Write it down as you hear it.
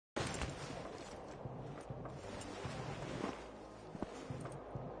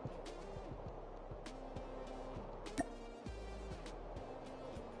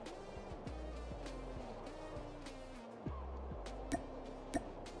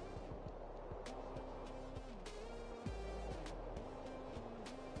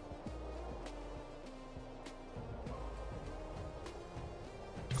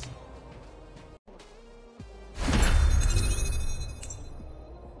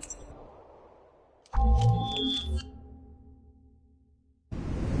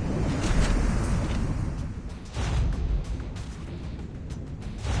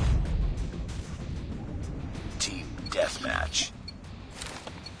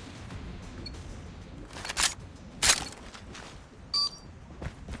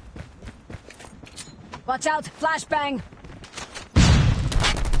Watch out! Flashbang!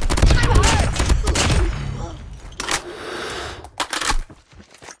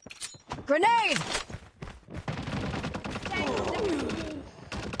 Grenade!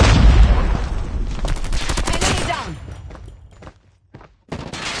 Enemy down!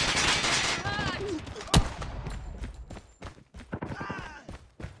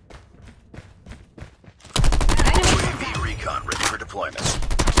 UAV recon ready for deployment.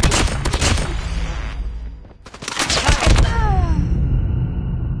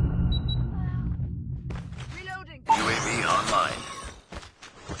 Reloading! UAV online.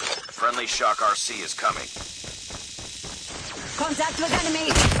 Friendly Shock RC is coming. Contact with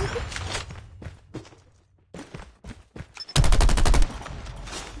enemy!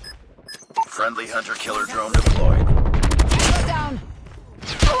 Friendly hunter-killer drone deployed. Tango down!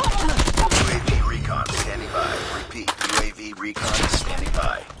 UAV recon standing by. Repeat, UAV recon is standing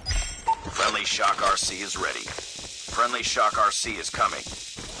by. Friendly Shock RC is ready. Friendly Shock RC is coming.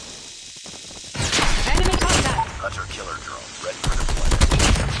 Enemy contact! Hunter-killer drone ready for deployment.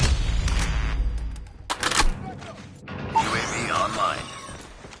 UAV online.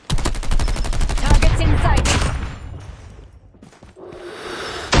 Targets in sight!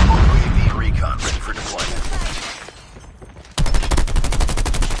 UAV recon ready for deployment.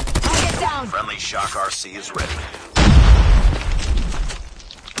 Target down! Friendly Shock RC is ready.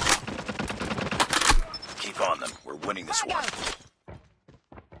 Keep on them. We're winning this one.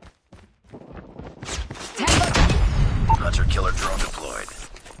 Tango down! Hunter-killer drone deployed.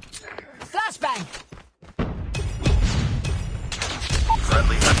 Flashbang!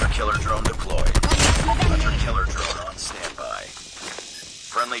 Friendly hunter-killer drone deployed. Contact with enemy! Hunter-killer drone on standby.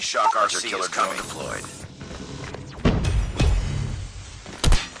 Friendly Shock RC is coming. Deployed.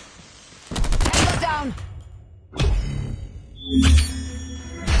 Tango down!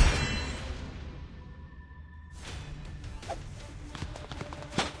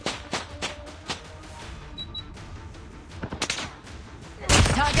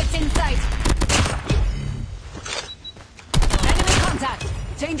 Targets in sight! Enemy contact!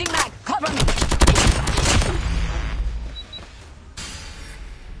 Changing mag! Cover me!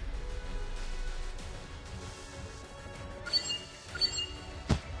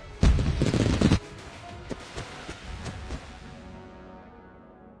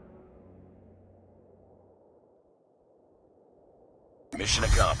 Mission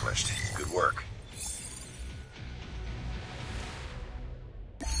accomplished. Good work.